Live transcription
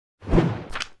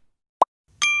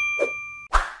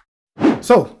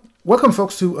So, welcome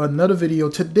folks to another video.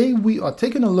 Today we are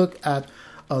taking a look at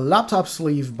a laptop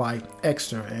sleeve by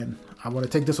Ekster, and I want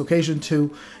to take this occasion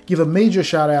to give a major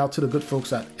shout out to the good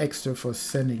folks at Ekster for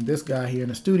sending this guy here in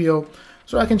the studio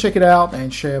so I can check it out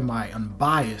and share my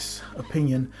unbiased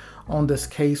opinion on this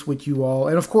case with you all.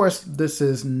 And of course, this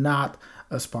is not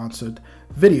a sponsored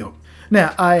video.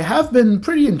 Now, I have been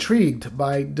pretty intrigued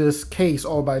by this case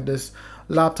or by this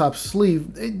laptop sleeve.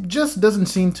 It just doesn't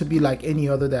seem to be like any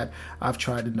other that I've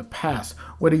tried in the past.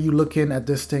 Whether you're looking at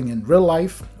this thing in real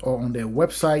life or on their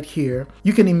website here,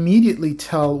 you can immediately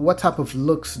tell what type of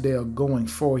looks they are going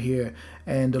for here.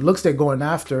 And the looks they're going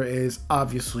after is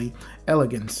obviously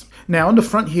elegance. Now on the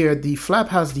front here, the flap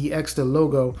has the Ekster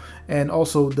logo and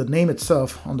also the name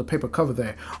itself on the paper cover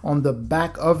there. On the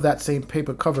back of that same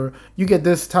paper cover, you get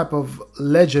this type of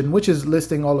legend, which is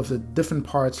listing all of the different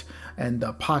parts and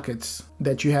pockets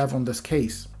that you have on this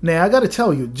case. Now I gotta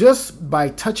tell you, just by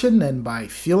touching and by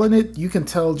feeling it, you can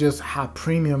tell just how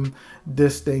premium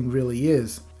this thing really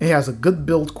is. It has a good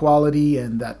build quality,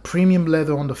 and that premium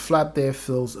leather on the flap there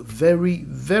feels very,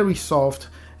 very soft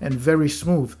and very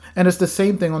smooth. And it's the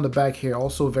same thing on the back here,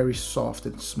 also very soft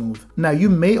and smooth. Now you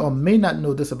may or may not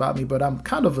know this about me, but I'm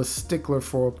kind of a stickler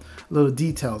for little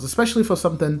details, especially for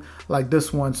something like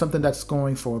this one, something that's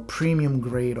going for a premium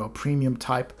grade or premium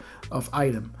type of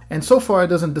item. And so far it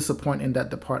doesn't disappoint in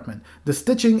that department. The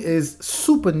stitching is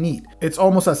super neat. It's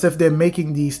almost as if they're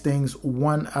making these things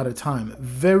one at a time.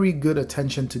 Very good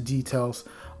attention to details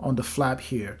on the flap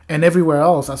here and everywhere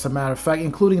else, as a matter of fact,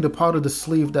 including the part of the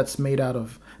sleeve that's made out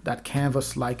of that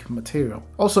canvas-like material.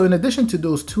 Also, in addition to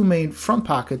those two main front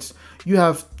pockets, you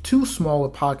have two smaller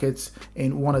pockets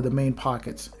in one of the main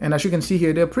pockets. And as you can see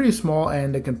here, they're pretty small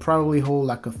and they can probably hold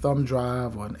like a thumb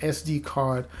drive or an SD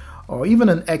card or even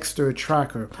an Ekster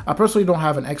tracker. I personally don't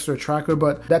have an Ekster tracker,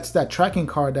 but that's that tracking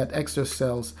card that Ekster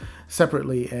sells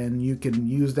separately, and you can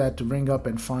use that to ring up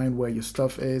and find where your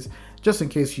stuff is, just in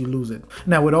case you lose it.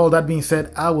 Now, with all that being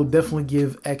said, I will definitely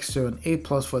give Ekster an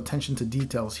A+ for attention to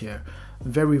details here.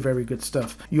 Very, very good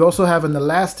stuff. You also have an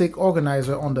elastic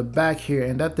organizer on the back here,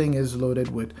 and that thing is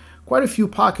loaded with quite a few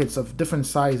pockets of different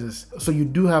sizes. So you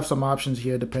do have some options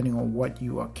here depending on what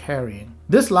you are carrying.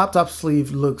 This laptop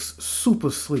sleeve looks super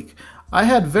sleek. I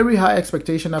had very high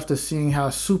expectation after seeing how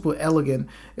super elegant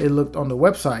it looked on the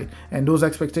website, and those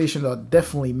expectations are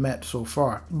definitely met so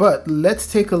far. But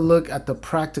let's take a look at the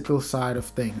practical side of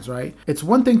things, right? It's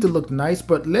one thing to look nice,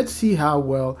 but let's see how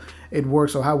well it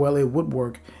works or how well it would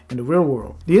work in the real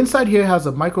world. The inside here has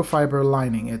a microfiber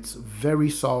lining. It's very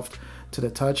soft to the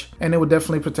touch, and it will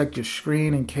definitely protect your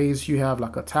screen in case you have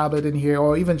like a tablet in here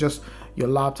or even just your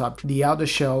laptop, the outer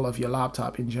shell of your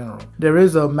laptop in general. There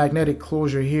is a magnetic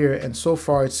closure here, and so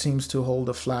far it seems to hold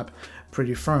the flap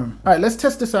pretty firm. All right, let's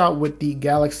test this out with the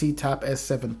Galaxy Tab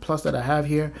S7 Plus that I have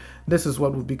here. This is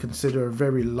what would be considered a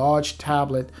very large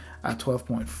tablet at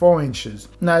 12.4 inches.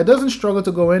 Now it doesn't struggle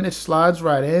to go in, it slides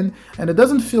right in, and it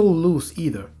doesn't feel loose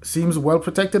either. Seems well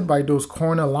protected by those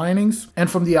corner linings, and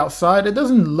from the outside it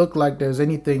doesn't look like there's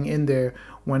anything in there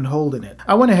when holding it.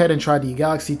 I went ahead and tried the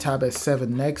Galaxy Tab S7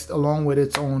 next along with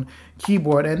its own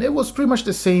keyboard, and it was pretty much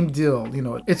the same deal. You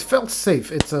know, it felt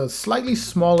safe. It's a slightly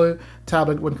smaller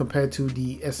tablet when compared to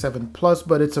the S7 Plus,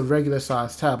 but it's a regular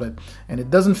size tablet and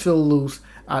it doesn't feel loose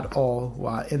at all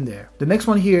while in there. The next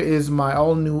one here is my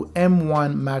all new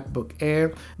M1 MacBook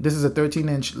Air. This is a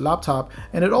 13-inch laptop,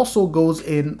 and it also goes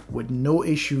in with no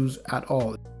issues at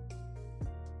all.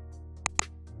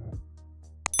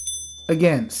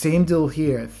 Again, same deal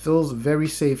here. It feels very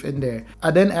safe in there.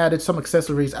 I then added some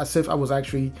accessories as if I was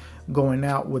actually going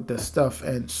out with the stuff,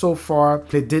 and so far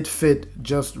they did fit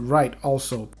just right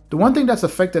also. The one thing that's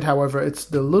affected, however, it's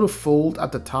the little fold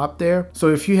at the top there. So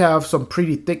if you have some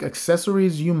pretty thick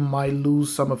accessories, you might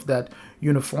lose some of that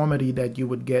uniformity that you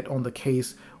would get on the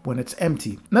case when it's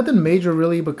empty. Nothing major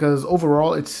really, because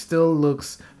overall it still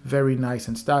looks very nice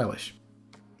and stylish.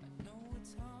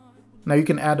 Now you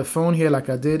can add a phone here like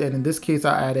I did, and in this case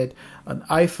I added an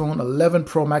iPhone 11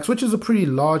 Pro Max, which is a pretty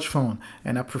large phone,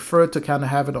 and I prefer to kind of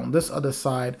have it on this other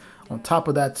side, on top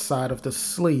of that side of the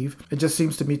sleeve. It just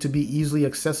seems to me to be easily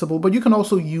accessible, but you can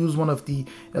also use one of the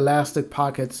elastic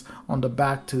pockets on the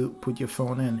back to put your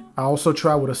phone in. I also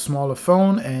tried with a smaller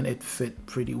phone and it fit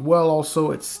pretty well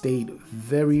also. It stayed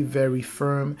very, very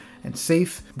firm and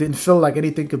safe. Didn't feel like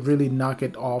anything could really knock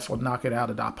it off or knock it out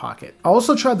of that pocket. I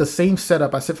also tried the same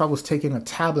setup as if I was taking a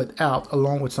tablet out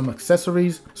along with some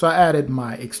accessories. So I added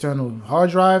my external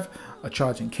hard drive, a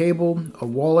charging cable, a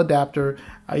wall adapter.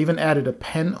 I even added a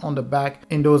pen on the back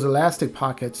in those elastic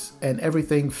pockets, and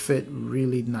everything fit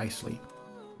really nicely.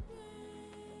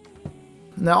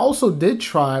 Now I also did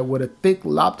try with a thick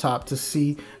laptop to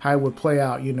see how it would play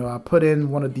out. You know, I put in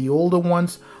one of the older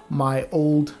ones, my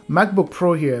old MacBook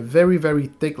Pro here, very, very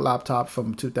thick laptop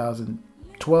from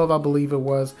 2012, I believe it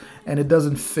was, and it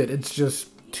doesn't fit. It's just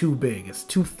too big, it's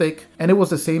too thick. And it was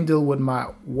the same deal with my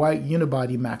white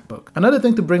unibody MacBook. Another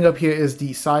thing to bring up here is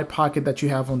the side pocket that you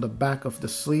have on the back of the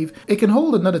sleeve. It can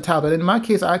hold another tablet. In my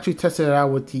case, I actually tested it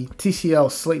out with the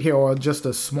TCL Slate here, or just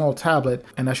a small tablet,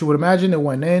 and as you would imagine, it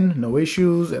went in, no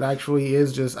issues. It actually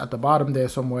is just at the bottom there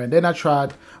somewhere. And then I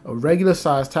tried a regular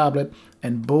size tablet,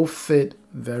 and both fit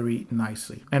very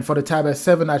nicely. And for the Tab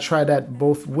S7, I tried that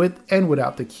both with and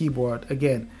without the keyboard.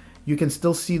 Again, you can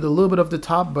still see the little bit of the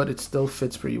top, but it still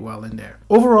fits pretty well in there.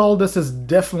 Overall, this is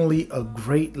definitely a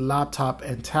great laptop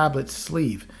and tablet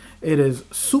sleeve. It is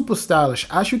super stylish.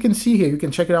 As you can see here, you can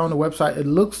check it out on the website. It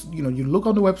looks, you know, you look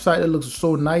on the website, it looks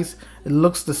so nice. It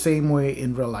looks the same way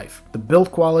in real life. The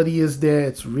build quality is there.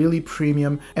 It's really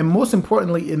premium. And most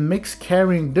importantly, it makes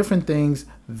carrying different things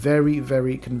very,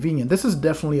 very convenient. This is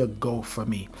definitely a go for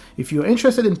me. If you're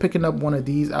interested in picking up one of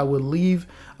these, I will leave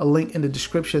a link in the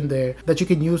description there that you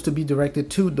can use to be directed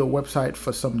to the website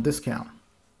for some discount.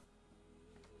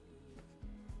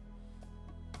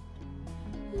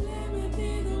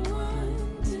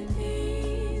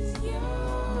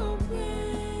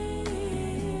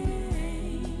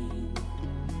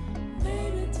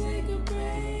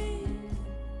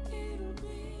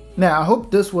 Now, I hope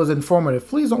this was informative.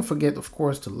 Please don't forget, of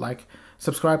course, to like,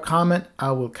 subscribe, comment.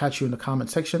 I will catch you in the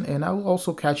comment section, and I will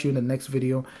also catch you in the next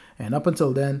video. And up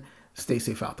until then, stay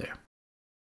safe out there.